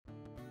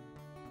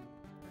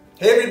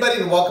Hey everybody,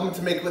 and welcome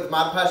to Make It with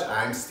Mod Podge.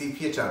 I'm Steve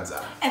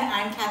Piacenza. And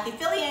I'm Cathie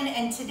Fillion,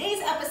 and today's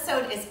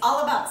episode is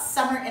all about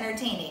summer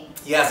entertaining.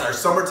 Yes, our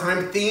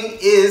summertime theme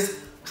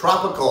is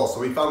tropical. So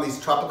we found these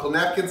tropical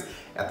napkins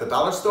at the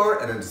dollar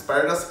store and it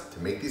inspired us to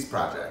make these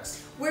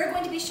projects. We're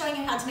going to be showing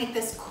you how to make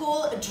this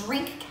cool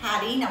drink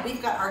caddy. Now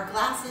we've got our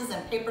glasses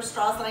and paper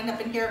straws lined up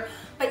in here,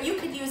 but you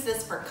could use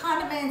this for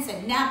condiments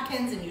and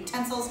napkins and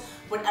utensils,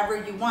 whatever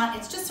you want.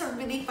 It's just a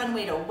really fun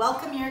way to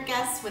welcome your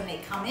guests when they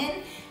come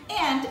in.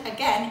 And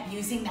again,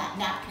 using that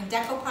napkin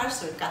decoupage,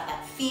 so we've got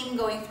that theme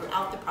going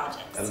throughout the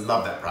project. I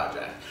love that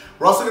project.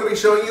 We're also going to be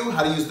showing you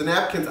how to use the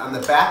napkins on the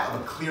back of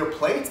a clear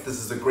plate. This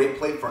is a great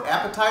plate for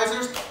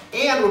appetizers.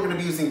 And we're going to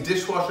be using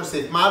dishwasher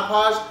safe Mod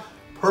Podge,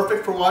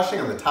 perfect for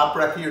washing on the top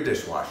rack of your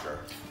dishwasher.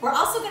 We're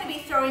also going to be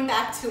throwing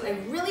back to a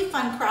really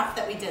fun craft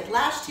that we did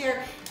last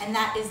year, and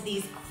that is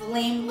these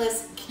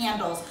flameless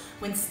candles.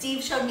 When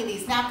Steve showed me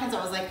these napkins,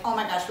 I was like, oh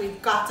my gosh,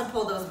 we've got to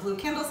pull those blue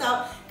candles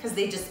out because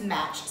they just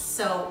match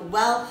so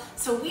well.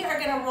 So we are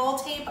going to roll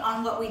tape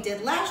on what we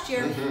did last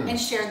year and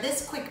share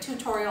this quick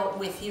tutorial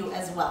with you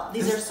as well.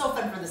 These are so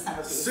fun for the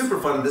centerpiece. Super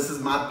fun. This is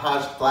Mod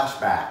Podge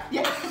Flashback.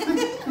 Yeah.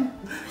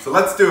 So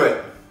let's do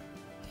it.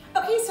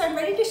 Okay, so I'm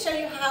ready to show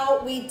you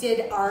how we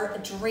did our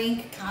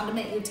drink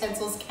condiment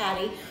utensils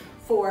caddy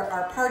for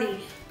our party.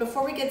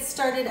 Before we get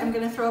started, I'm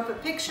gonna throw up a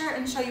picture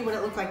and show you what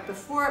it looked like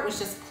before. It was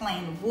just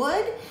plain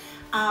wood.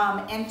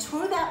 And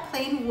to that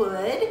plain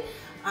wood,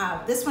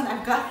 this one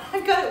I've got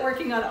it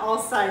working on all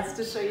sides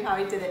to show you how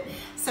I did it.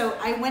 So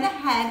I went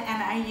ahead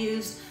and I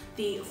used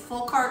the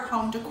FolkArt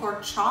home decor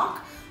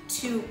chalk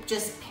to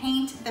just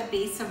paint the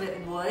base of it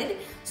wood.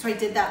 So I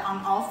did that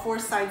on all four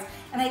sides,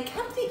 and I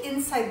kept the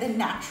inside the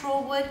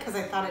natural wood because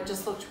I thought it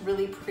just looked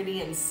really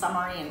pretty and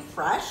summery and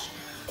fresh.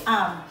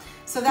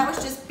 So that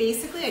was just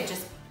basically, I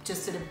just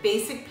did a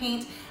basic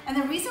paint. And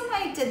the reason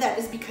why I did that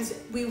is because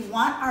we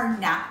want our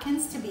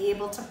napkins to be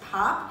able to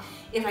pop.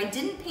 If I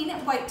didn't paint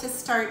it white to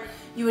start,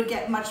 you would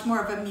get much more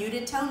of a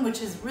muted tone,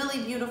 which is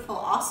really beautiful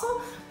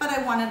also, but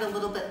I wanted a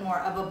little bit more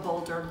of a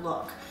bolder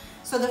look.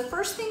 So the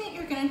first thing that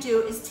you're gonna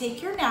do is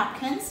take your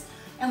napkins,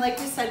 and like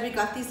we said, we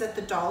got these at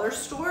the dollar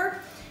store,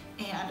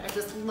 and I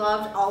just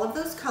loved all of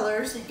those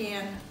colors.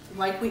 And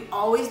like we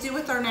always do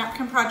with our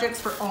napkin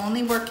projects, we're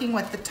only working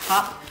with the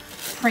top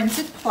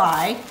printed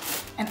ply,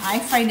 and I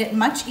find it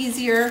much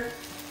easier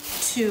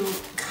to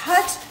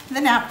cut the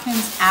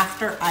napkins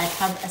after I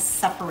have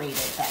separated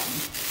them.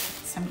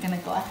 So I'm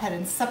gonna go ahead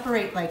and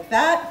separate like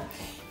that,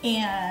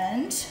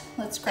 and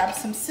let's grab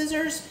some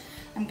scissors.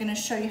 I'm gonna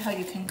show you how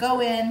you can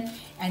go in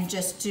and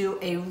just do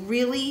a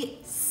really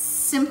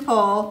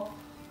simple,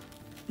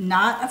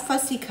 not a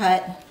fussy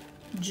cut,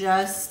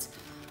 just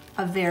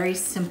a very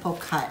simple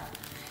cut.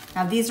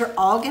 Now these are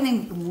all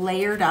getting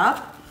layered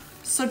up,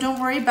 so don't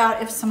worry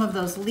about if some of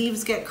those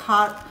leaves get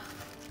cut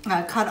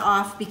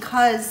off,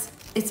 because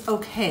it's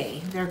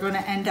okay. They're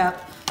gonna end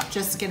up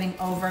just getting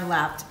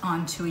overlapped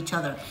onto each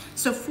other.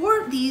 So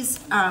for these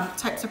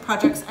types of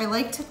projects, I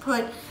like to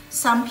put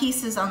some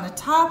pieces on the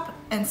top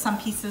and some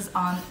pieces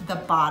on the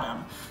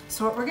bottom.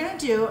 So what we're gonna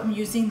do, I'm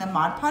using the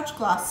Mod Podge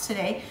gloss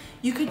today.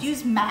 You could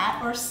use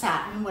matte or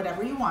satin,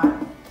 whatever you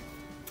want.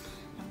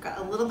 I've got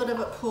a little bit of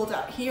it pulled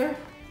out here,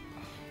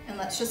 and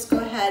let's just go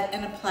ahead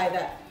and apply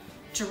that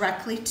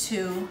directly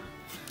to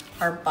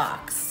our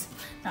box.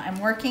 Now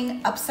I'm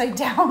working upside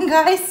down,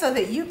 guys, so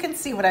that you can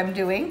see what I'm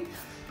doing.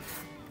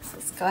 So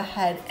let's go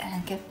ahead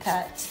and get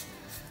that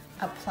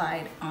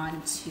applied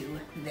onto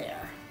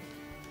there.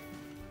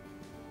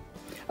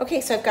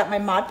 Okay, so I've got my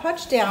Mod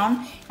Podge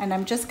down, and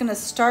I'm just gonna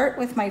start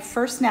with my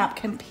first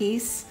napkin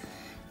piece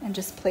and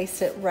just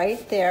place it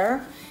right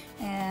there.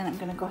 And I'm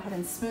gonna go ahead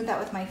and smooth that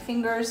with my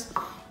fingers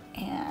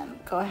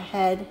and go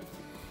ahead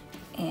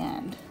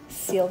and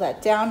seal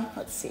that down.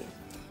 Let's see,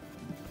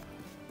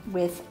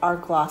 with our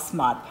gloss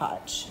Mod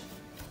Podge,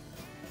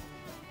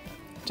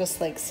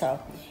 just like so.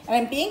 And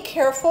I'm being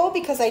careful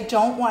because I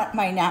don't want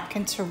my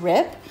napkin to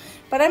rip,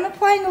 but I'm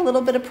applying a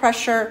little bit of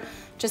pressure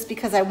just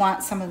because I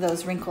want some of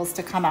those wrinkles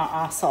to come out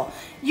also.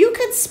 You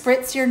could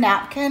spritz your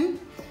napkin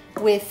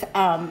with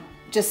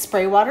just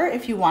spray water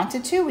if you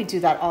wanted to. We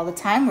do that all the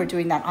time. We're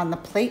doing that on the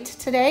plate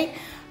today.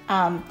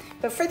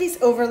 But for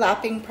these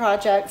overlapping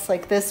projects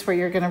like this, where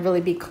you're gonna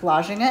really be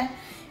collaging it,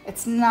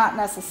 it's not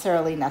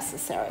necessarily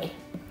necessary.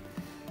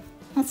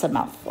 That's a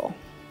mouthful.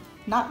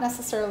 Not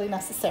necessarily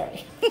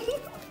necessary.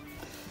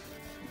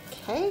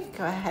 Okay,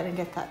 go ahead and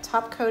get that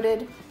top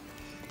coated.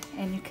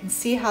 And you can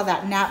see how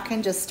that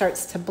napkin just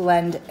starts to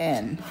blend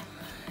in.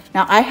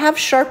 Now I have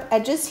sharp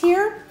edges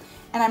here,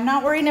 and I'm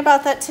not worrying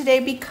about that today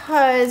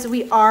because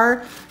we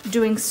are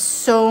doing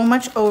so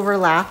much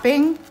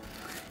overlapping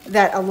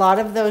that a lot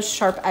of those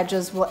sharp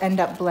edges will end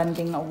up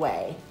blending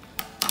away.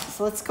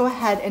 So let's go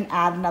ahead and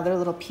add another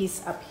little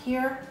piece up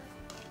here.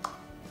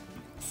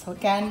 So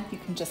again, you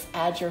can just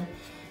add your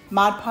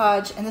Mod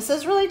Podge, and this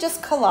is really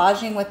just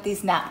collaging with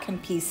these napkin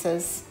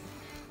pieces.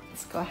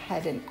 Let's go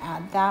ahead and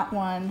add that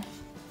one.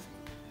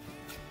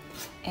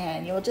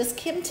 And you'll just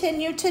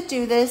continue to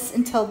do this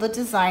until the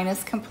design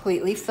is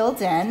completely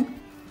filled in.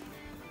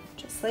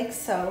 Just just like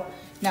so.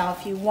 Now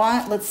if you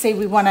want, let's say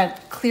we want to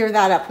clear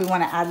that up, we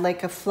want to add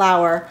like a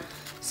flower.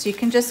 So you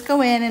can just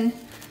go in, and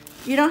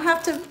you don't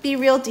have to be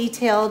real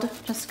detailed,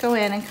 just go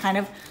in and kind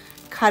of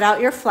cut out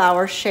your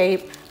flower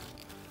shape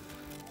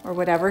or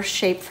whatever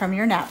shape from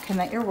your napkin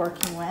that you're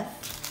working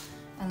with.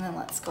 And then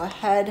let's go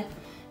ahead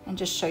and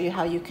just show you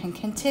how you can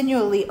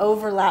continually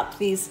overlap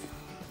these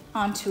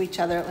onto each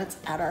other. Let's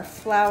add our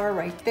flower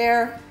right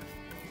there.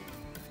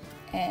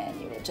 And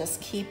you will just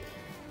keep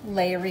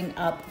layering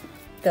up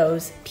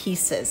those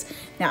pieces.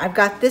 Now I've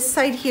got this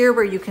side here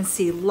where you can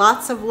see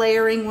lots of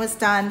layering was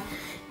done.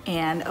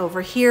 And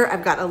over here,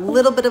 I've got a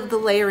little bit of the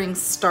layering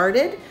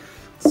started.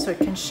 So I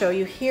can show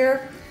you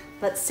here.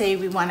 Let's say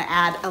we want to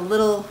add a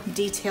little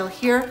detail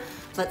here.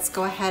 Let's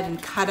go ahead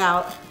and cut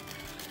out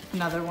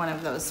another one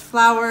of those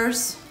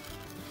flowers.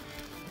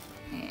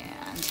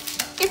 And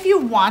if you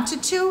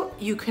wanted to,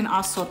 you can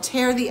also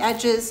tear the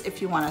edges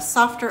if you want a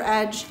softer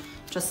edge,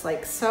 just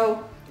like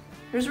so.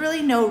 There's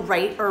really no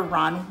right or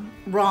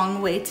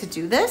wrong way to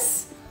do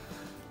this.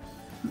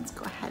 Let's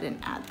go ahead and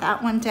add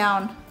that one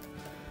down.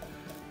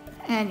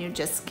 And you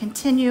just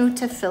continue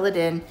to fill it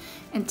in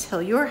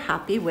until you're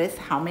happy with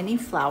how many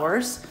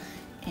flowers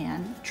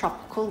and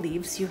tropical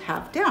leaves you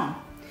have down.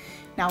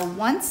 Now,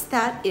 once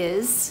that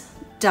is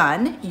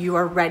done, you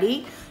are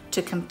ready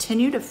to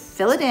continue to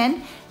fill it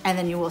in, and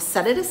then you will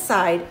set it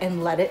aside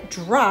and let it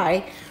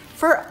dry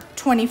for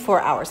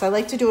 24 hours. I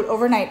like to do it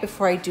overnight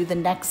before I do the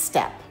next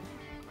step.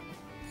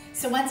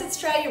 So once it's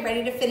dry, you're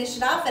ready to finish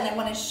it off, and I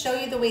want to show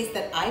you the ways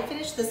that I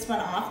finished this one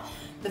off.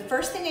 The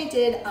first thing I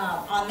did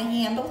on the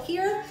handle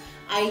here,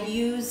 I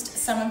used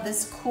some of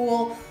this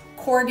cool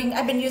cording.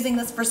 I've been using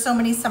this for so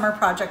many summer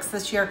projects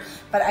this year,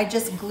 but I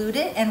just glued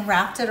it and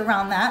wrapped it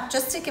around that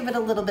just to give it a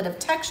little bit of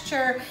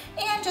texture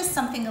and just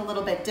something a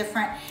little bit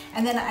different.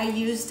 And then I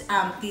used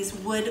these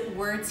wood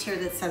words here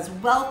that says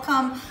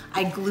welcome.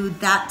 I glued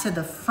that to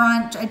the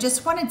front. I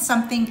just wanted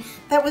something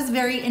that was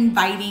very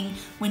inviting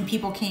when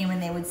people came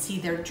and they would see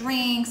their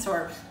drinks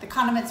or the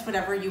condiments,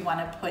 whatever you want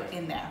to put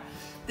in there.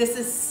 This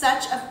is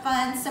such a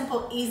fun,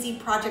 simple, easy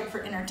project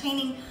for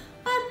entertaining.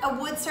 But a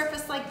wood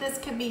surface like this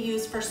can be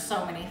used for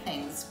so many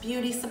things.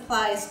 Beauty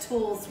supplies,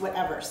 tools,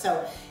 whatever.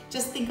 So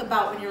just think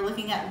about when you're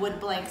looking at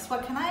wood blanks,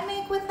 what can I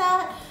make with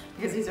that?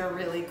 Because these are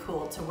really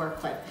cool to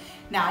work with.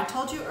 Now, I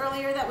told you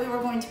earlier that we were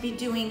going to be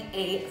doing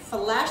a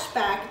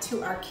flashback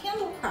to our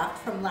candle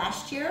craft from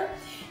last year.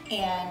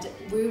 And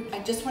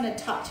I just want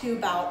to talk to you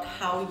about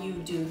how you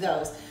do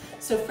those.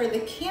 So for the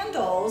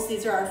candles,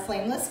 these are our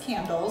flameless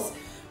candles.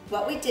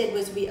 What we did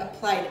was we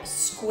applied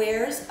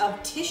squares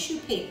of tissue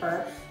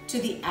paper to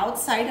the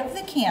outside of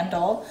the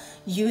candle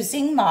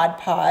using Mod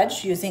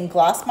Podge, using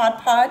gloss Mod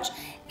Podge,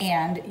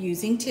 and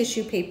using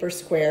tissue paper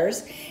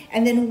squares.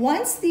 And then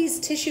once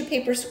these tissue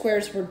paper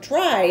squares were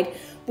dried,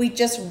 we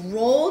just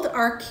rolled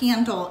our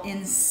candle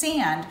in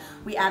sand.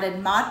 We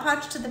added Mod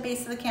Podge to the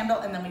base of the candle,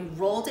 and then we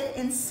rolled it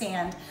in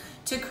sand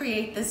to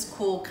create this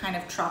cool kind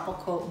of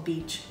tropical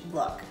beach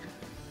look.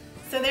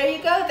 So there you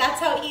go. That's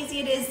how easy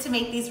it is to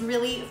make these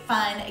really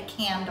fun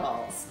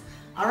candles.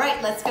 All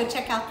right, let's go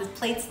check out the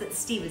plates that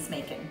Steve is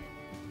making.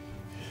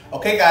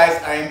 Okay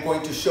guys, I am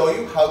going to show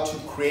you how to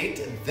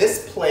create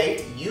this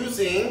plate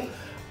using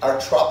our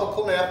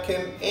tropical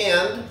napkin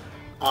and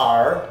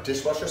our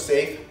dishwasher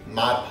safe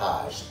Mod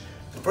Podge.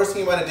 The first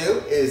thing you want to do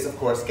is, of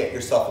course, get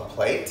yourself a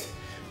plate.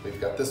 We've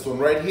got this one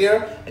right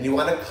here, and you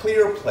want a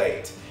clear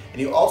plate. And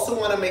you also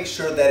want to make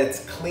sure that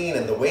it's clean,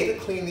 and the way to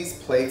clean these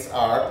plates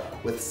are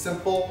with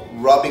simple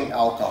rubbing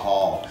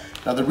alcohol.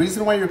 Now the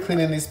reason why you're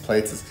cleaning these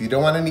plates is because you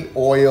don't want any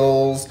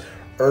oils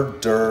or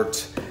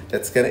dirt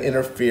that's going to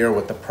interfere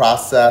with the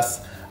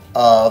process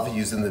of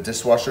using the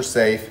dishwasher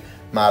safe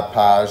Mod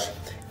Podge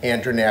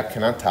and your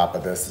napkin on top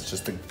of this. It's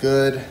just a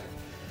good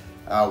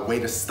way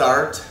to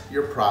start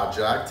your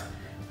project.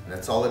 And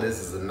that's all it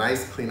is a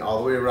nice clean all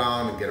the way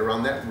around and get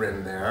around that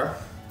rim there,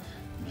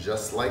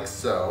 just like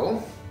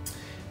so.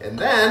 And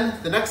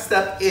then the next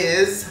step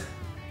is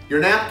your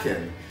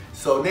napkin.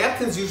 So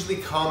napkins usually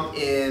come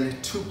in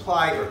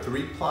 2-ply or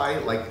 3-ply,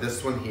 like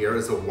this one here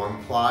is a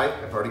 1-ply.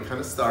 I've already kind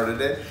of started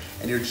it.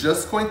 And you're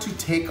just going to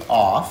take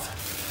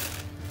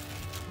off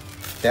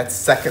that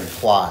second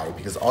ply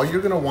because all you're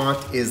gonna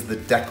want is the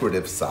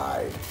decorative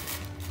side.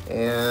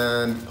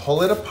 And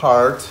pull it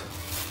apart.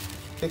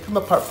 They come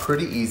apart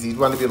pretty easy. You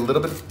want to be a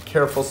little bit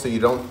careful so you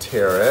don't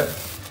tear it.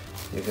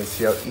 You can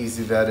see how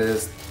easy that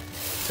is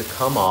to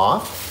come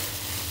off.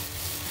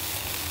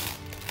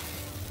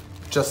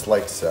 Just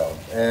like so,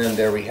 and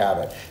there we have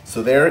it.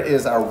 So there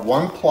is our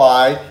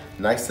 1-ply,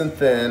 nice and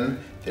thin.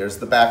 There's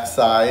the back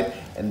side,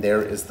 and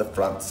there is the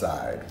front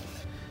side.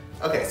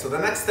 Okay, so the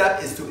next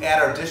step is to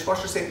add our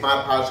dishwasher safe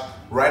Mod Podge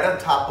right on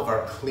top of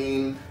our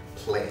clean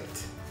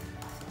plate.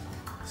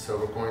 So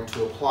we're going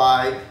to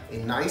apply a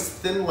nice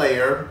thin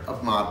layer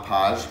of Mod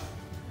Podge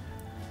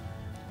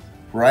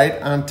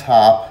right on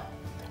top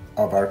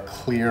of our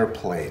clear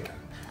plate,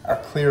 our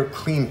clear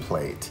clean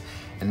plate.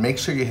 And make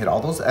sure you hit all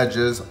those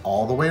edges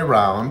all the way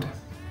around.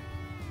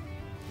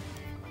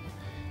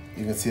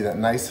 You can see that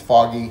nice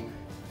foggy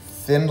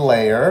thin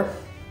layer.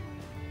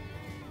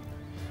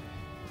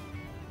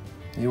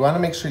 You want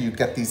to make sure you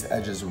get these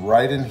edges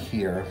right in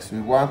here, because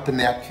we want the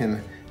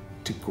napkin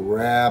to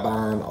grab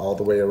on all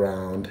the way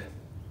around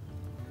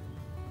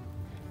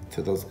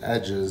to those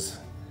edges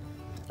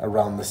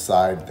around the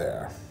side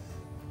there.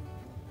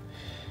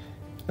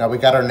 Now we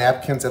got our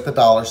napkins at the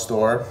dollar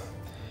store,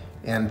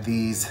 and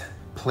these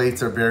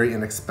plates are very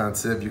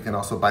inexpensive. You can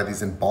also buy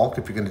these in bulk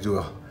if you're going to do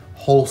a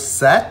whole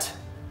set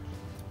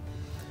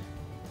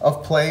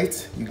of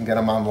plates. You can get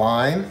them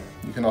online.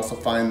 You can also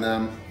find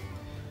them,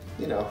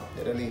 you know,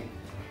 at any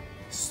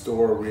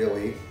store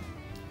really.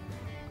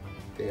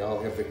 They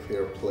all have the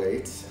clear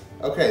plates.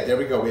 Okay, there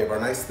we go. We have our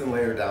nice thin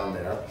layer down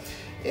there.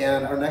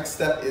 And our next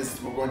step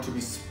is we're going to be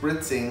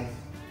spritzing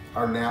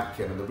our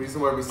napkin. And the reason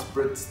why we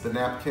spritz the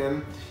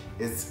napkin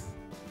is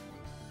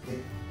it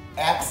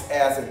acts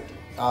as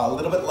a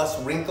little bit less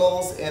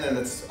wrinkles in, and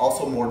it's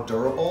also more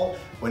durable.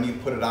 When you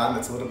put it on,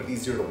 it's a little bit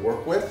easier to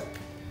work with.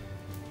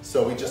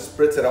 So we just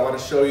spritz it. I want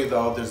to show you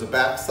though, there's a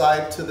back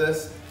side to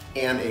this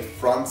and a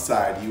front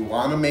side. You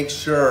want to make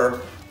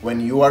sure when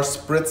you are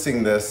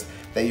spritzing this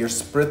that you're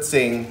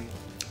spritzing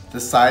the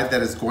side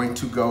that is going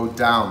to go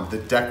down, the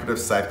decorative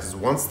side, because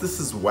once this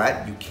is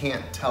wet, you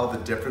can't tell the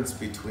difference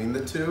between the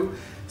two.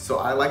 So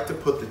I like to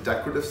put the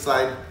decorative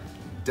side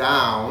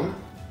down,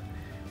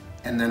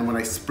 and then when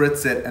I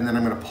spritz it, and then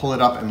I'm gonna pull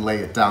it up and lay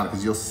it down,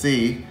 because you'll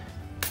see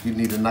you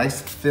need a nice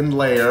thin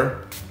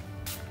layer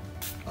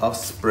of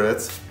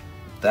spritz.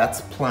 That's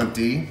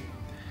plenty.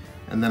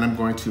 And then I'm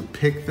going to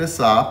pick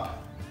this up,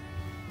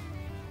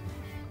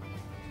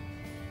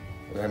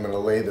 and I'm gonna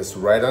lay this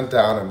right on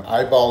down. I'm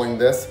eyeballing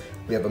this.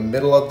 We have a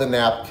middle of the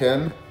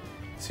napkin,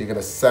 so you're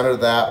gonna center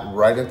that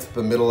right into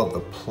the middle of the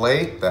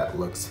plate. That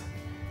looks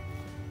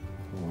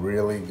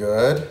really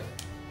good.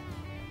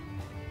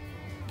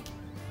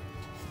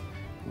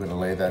 I'm gonna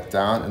lay that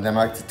down, and then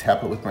I like to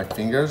tap it with my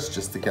fingers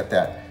just to get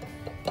that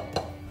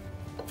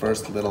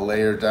first little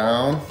layer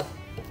down.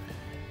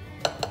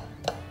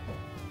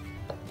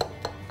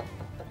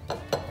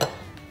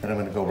 And I'm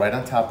gonna go right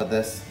on top of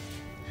this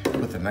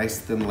with a nice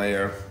thin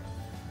layer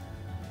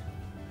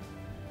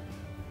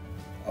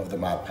of the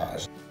Mod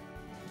Podge.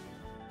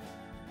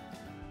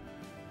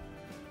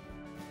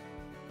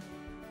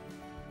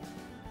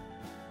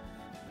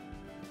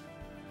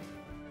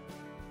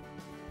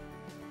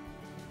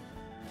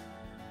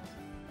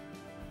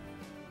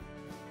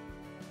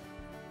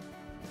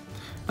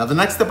 Now the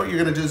next step, what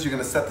you're gonna do is you're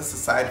gonna set this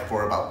aside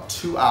for about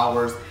 2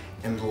 hours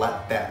and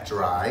let that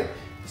dry.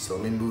 So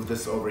let me move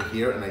this over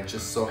here, and I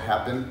just so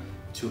happen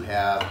to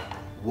have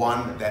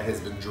one that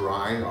has been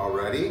drying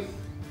already.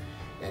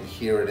 And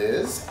here it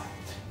is.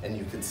 And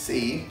you can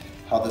see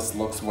how this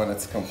looks when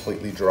it's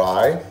completely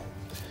dry.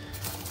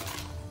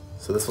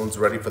 So this one's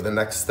ready for the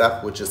next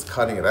step, which is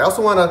cutting it. I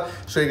also wanna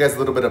show you guys a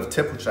little bit of a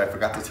tip, which I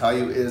forgot to tell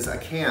you, is a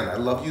can. I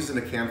love using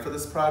a can for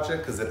this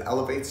project because it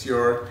elevates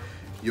your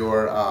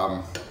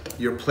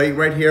plate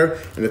right here,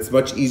 and it's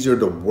much easier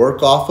to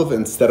work off of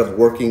instead of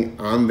working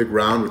on the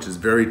ground, which is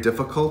very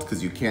difficult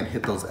because you can't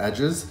hit those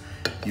edges.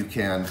 You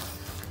can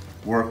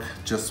work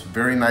just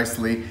very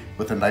nicely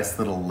with a nice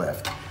little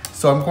lift.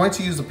 So I'm going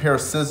to use a pair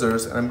of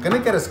scissors, and I'm gonna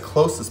get as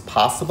close as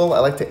possible. I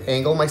like to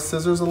angle my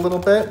scissors a little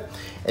bit,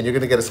 and you're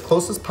gonna get as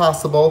close as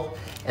possible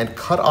and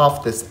cut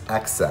off this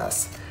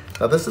excess.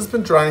 Now this has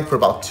been drying for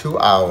about 2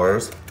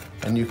 hours,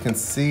 and you can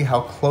see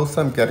how close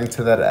I'm getting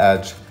to that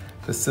edge.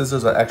 The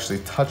scissors are actually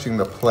touching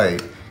the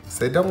plate, so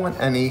they don't want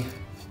any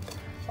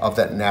of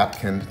that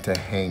napkin to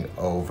hang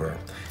over.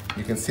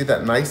 You can see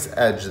that nice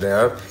edge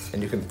there,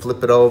 and you can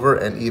flip it over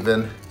and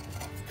even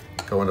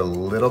go in a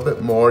little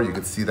bit more. You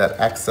can see that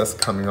excess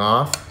coming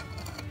off,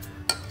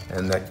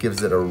 and that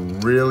gives it a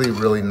really,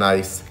 really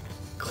nice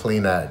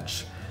clean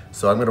edge.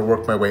 So I'm gonna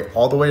work my way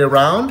all the way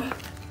around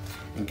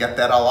and get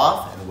that all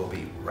off, and we'll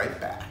be right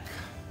back.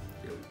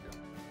 Here we go.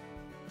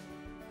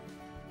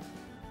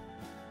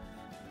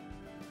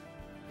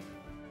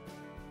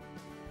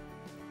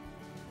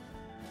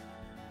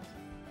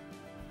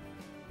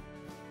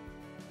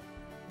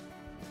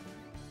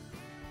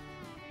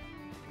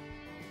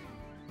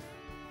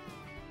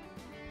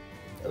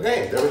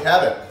 Okay, there we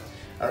have it.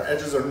 Our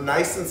edges are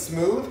nice and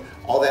smooth.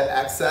 All that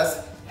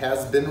excess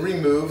has been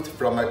removed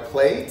from my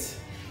plate.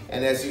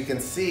 And as you can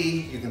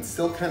see, you can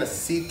still kind of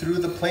see through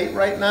the plate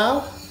right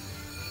now.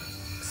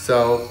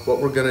 So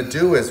what we're gonna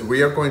do is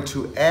we are going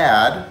to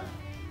add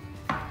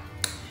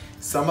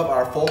some of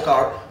our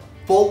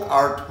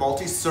FolkArt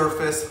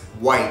multi-surface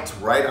white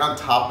right on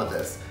top of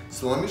this.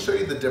 So let me show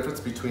you the difference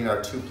between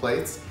our two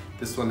plates.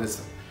 This one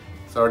it's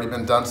already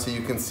been done, so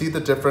you can see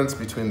the difference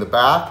between the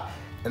back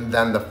and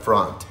then the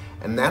front.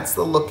 And that's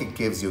the look it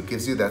gives you. It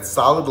gives you that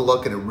solid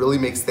look, and it really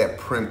makes that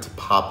print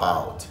pop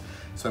out.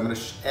 So I'm gonna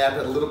add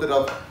a little bit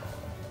of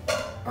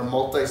our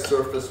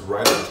multi-surface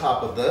right on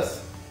top of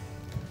this.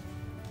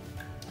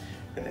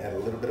 I'm gonna add a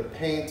little bit of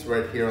paint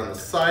right here on the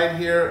side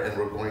here, and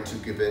we're going to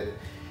give it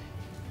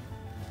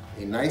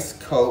a nice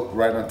coat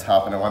right on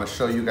top. And I wanna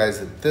show you guys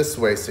it this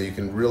way so you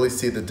can really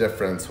see the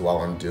difference while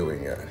I'm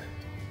doing it.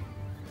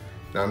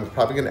 Now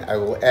I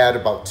will add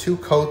about 2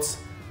 coats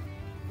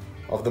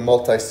of the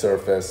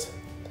multi-surface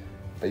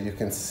but you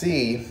can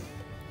see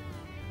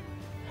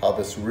how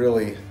this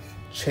really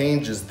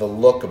changes the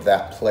look of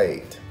that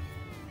plate.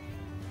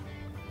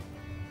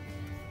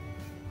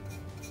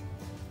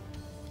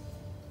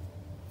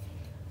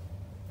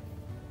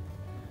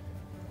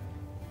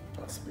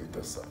 I'll speed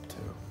this up too.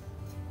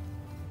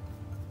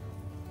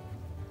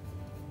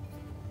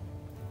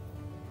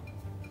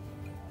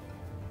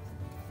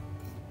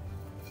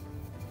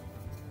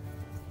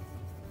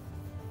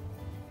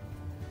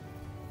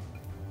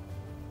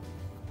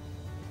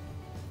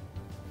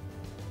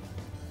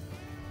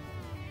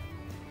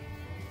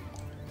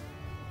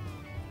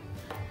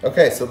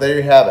 Okay, so there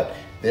you have it.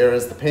 There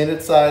is the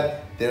painted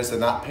side, there's the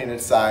not painted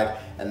side,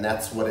 and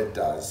that's what it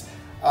does.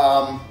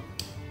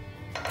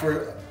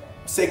 For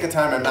sake of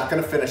time, I'm not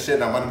gonna finish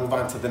it. I'm gonna move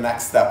on to the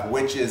next step,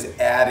 which is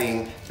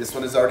adding, this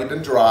one has already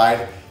been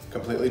dried,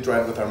 completely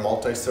dried with our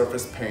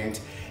multi-surface paint.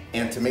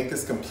 And to make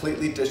this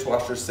completely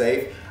dishwasher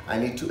safe, I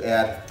need to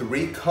add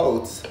 3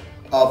 coats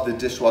of the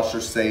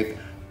dishwasher safe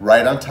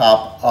right on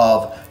top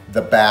of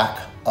the back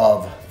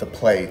of the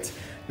plate.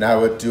 Now I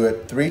would do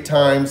it 3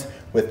 times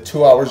with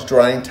 2 hours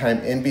drying time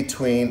in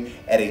between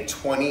at a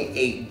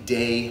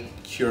 28-day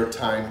cure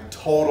time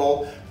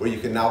total, where you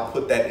can now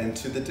put that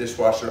into the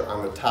dishwasher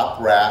on the top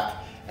rack,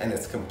 and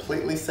it's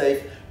completely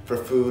safe for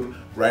food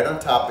right on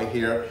top of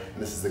here.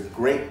 And this is a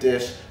great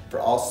dish for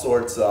all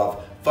sorts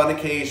of fun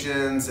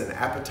occasions and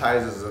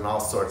appetizers and all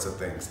sorts of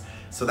things.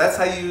 So that's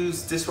how you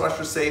use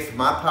dishwasher safe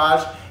Mod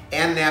Podge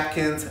and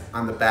napkins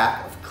on the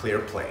back of clear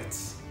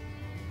plates.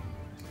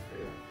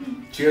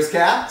 Cheers,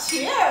 Kat.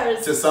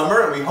 Cheers. To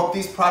summer, and we hope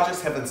these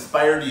projects have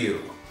inspired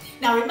you.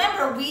 Now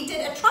remember, we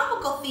did a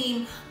tropical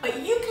theme, but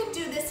you can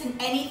do this in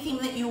any theme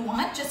that you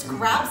want. Just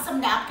grab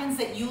some napkins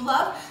that you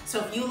love.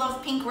 So if you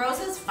love pink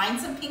roses, find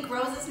some pink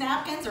roses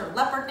napkins or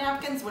leopard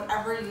napkins,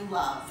 whatever you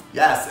love.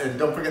 Yes, and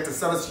don't forget to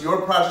send us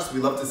your projects. We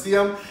love to see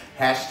them.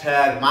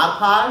 Hashtag Mod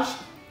Podge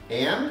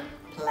and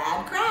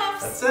Plaid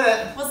Crafts. That's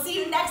it. We'll see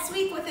you next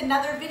week with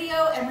another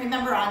video. And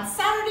remember, on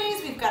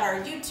Saturdays, we've got our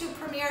YouTube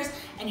premieres,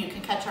 and you can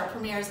catch our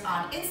premieres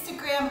on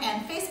Instagram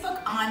and Facebook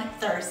on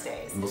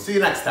Thursdays. And we'll see you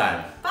next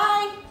time.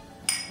 Bye.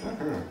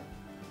 Mm-hmm.